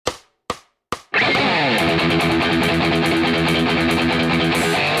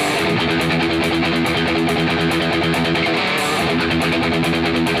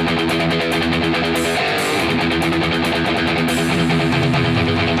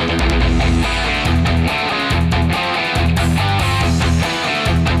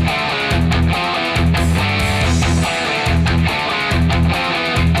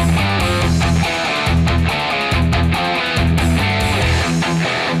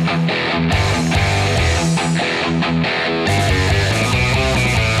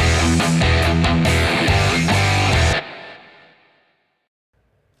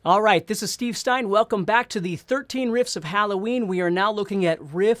All right, this is Steve Stine. Welcome back to the 13 Riffs of Halloween. We are now looking at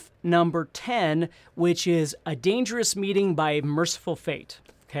riff number 10, which is A Dangerous Meeting by Mercyful Fate.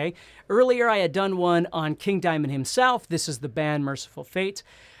 Okay. Earlier, I had done one on King Diamond himself. This is the band Mercyful Fate.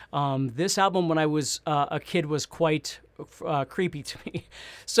 This album, when I was a kid, was quite creepy to me.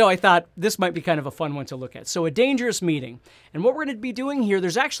 So I thought this might be kind of a fun one to look at. So A Dangerous Meeting. And what we're going to be doing here,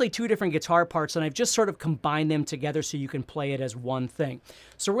 there's actually two different guitar parts, and I've just sort of combined them together so you can play it as one thing.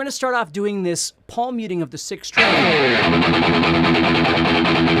 So we're going to start off doing this palm muting of the 6th string.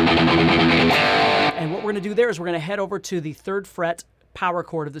 And what we're going to do there is we're going to head over to the 3rd fret power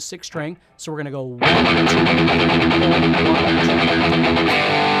chord of the 6th string. So we're going to go 1, 2, 4, 1, 2.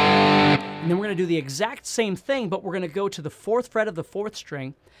 And then we're going to do the exact same thing, but we're going to go to the 4th fret of the 4th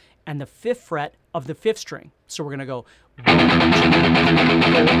string and the 5th fret of the 5th string. So we're going to go 1, 2, 4, 1,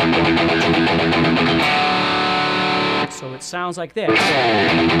 2. So it sounds like this.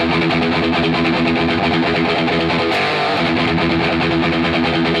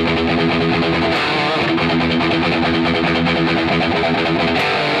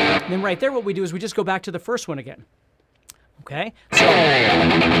 And then right there, what we do is we just go back to the first one again. Okay? So.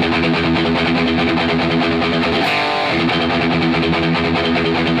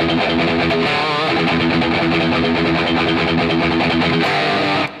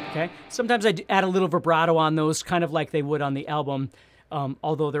 Okay? Sometimes I add a little vibrato on those, kind of like they would on the album,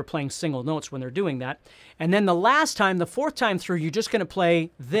 although they're playing single notes when they're doing that. And then the last time, the 4th time through, you're just going to play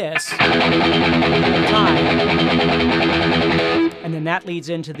this time. And then that leads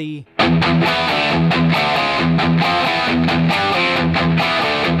into the...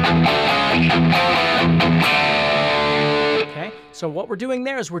 Okay, so what we're doing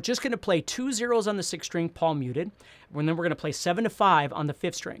there is we're just going to play 2 zeros on the 6th string, palm muted, and then we're going to play 7 to 5 on the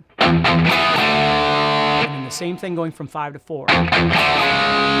 5th string. And then the same thing going from 5 to 4.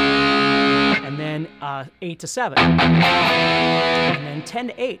 And then 8 to 7. And then 10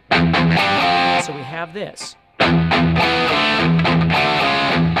 to 8. So we have this. Then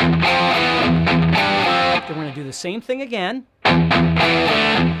we're going to do the same thing again.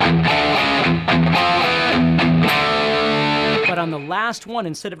 But on the last one,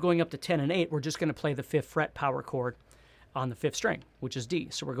 instead of going up to 10 and 8, we're just going to play the 5th fret power chord on the 5th string, which is D.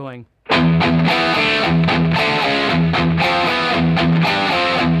 So we're going...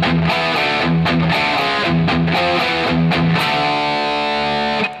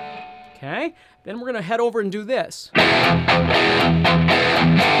 Okay, then we're going to head over and do this.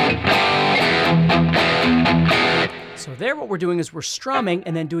 So there what we're doing is we're strumming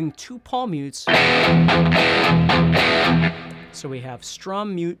and then doing 2 palm mutes. So we have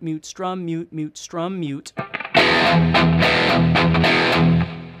strum, mute, mute, strum, mute, mute, strum, mute.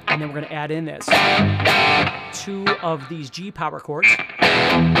 And then we're going to add in this. 2 of these G power chords.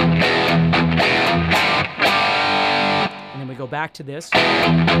 And then we go back to this.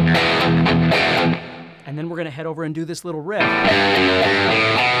 And then we're going to head over and do this little riff,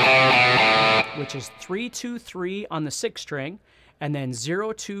 which is 3, 2, 3 on the 6th string, and then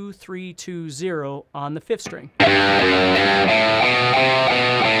 0, 2, 3, 2, 0 on the 5th string.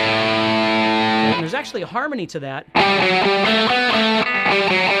 And there's actually a harmony to that.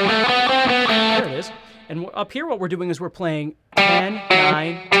 There it is. And up here what we're doing is we're playing 10,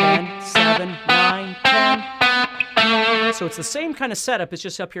 9, 10, 7, 9, 10. So it's the same kind of setup, it's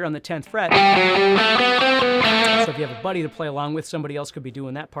just up here on the 10th fret. So if you have a buddy to play along with, somebody else could be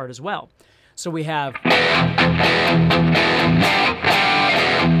doing that part as well. So we have...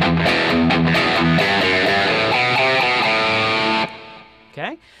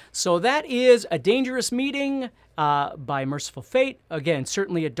 Okay, so that is A Dangerous Meeting by Mercyful Fate. Again,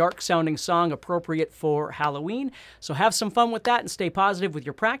 certainly a dark-sounding song appropriate for Halloween. So have some fun with that and stay positive with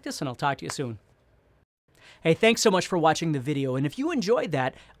your practice, and I'll talk to you soon. Hey, thanks so much for watching the video, and if you enjoyed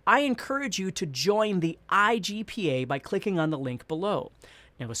that, I encourage you to join the IGPA by clicking on the link below.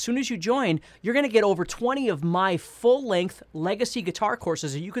 Now, as soon as you join, you're going to get over 20 of my full-length legacy guitar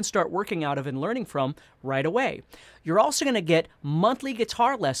courses that you can start working out of and learning from right away. You're also going to get monthly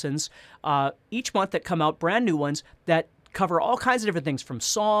guitar lessons each month that come out, brand new ones, that cover all kinds of different things, from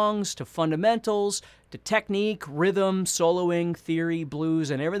songs to fundamentals to technique, rhythm, soloing, theory,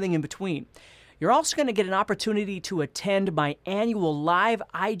 blues, and everything in between. You're also going to get an opportunity to attend my annual live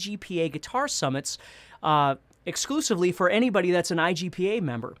IGPA guitar summits exclusively for anybody that's an IGPA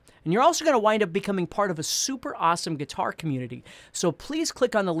member. And you're also going to wind up becoming part of a super awesome guitar community. So please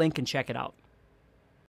click on the link and check it out.